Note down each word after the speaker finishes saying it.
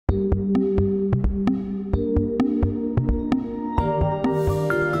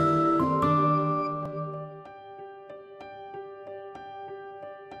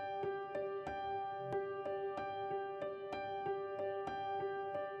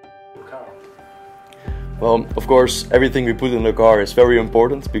car? Well, of course, everything we put in the car is very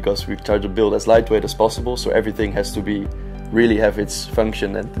important because we try to build as lightweight as possible, so everything has to be really have its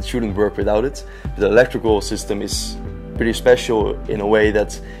function and it shouldn't work without it. The electrical system is pretty special in a way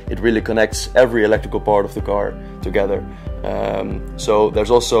that it really connects every electrical part of the car together. So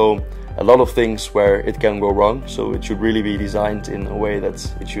there's also a lot of things where it can go wrong, so it should really be designed in a way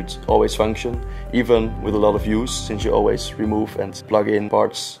that it should always function, even with a lot of use, since you always remove and plug in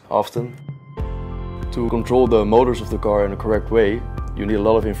parts often. To control the motors of the car in the correct way, you need a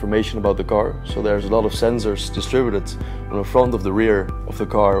lot of information about the car, so there's a lot of sensors distributed on the front of the rear of the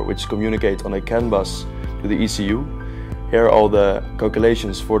car which communicate on a CAN bus to the ECU. Here all the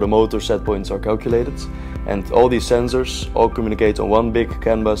calculations for the motor set points are calculated, and all these sensors all communicate on one big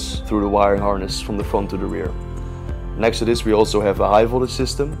CAN bus through the wiring harness from the front to the rear. Next to this we also have a high voltage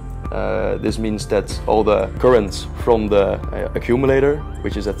system. This means that all the current from the accumulator,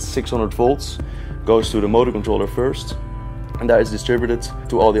 which is at 600 volts, goes to the motor controller first, and that is distributed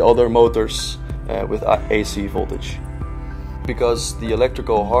to all the other motors with AC voltage. Because the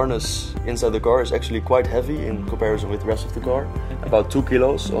electrical harness inside the car is actually quite heavy in comparison with the rest of the car, about 2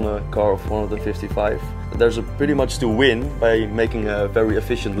 kilos on a car of 155, there's pretty much to win by making a very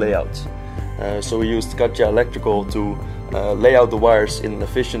efficient layout. So we used CATIA electrical to lay out the wires in an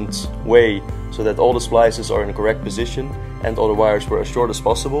efficient way so that all the splices are in the correct position and all the wires were as short as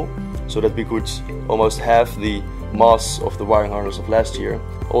possible, so that we could almost halve the mass of the wiring harness of last year.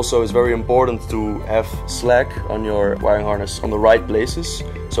 Also, it's very important to have slack on your wiring harness on the right places,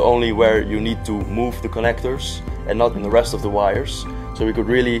 so only where you need to move the connectors and not in the rest of the wires. So we could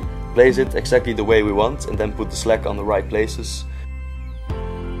really place it exactly the way we want and then put the slack on the right places.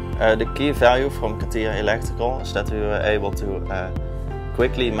 The key value from CATIA Electrical is that we were able to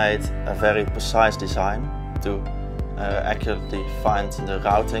quickly make a very precise design to accurately find the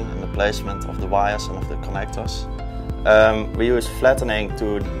routing and the placement of the wires and of the connectors. We use flattening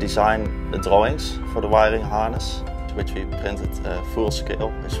to design the drawings for the wiring harness, which we printed full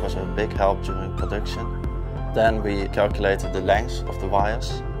scale, which was a big help during production. Then we calculated the length of the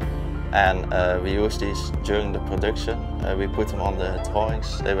wires, and we used these during the production. We put them on the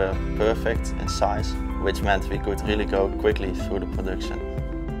drawings. They were perfect in size, which meant we could really go quickly through the production.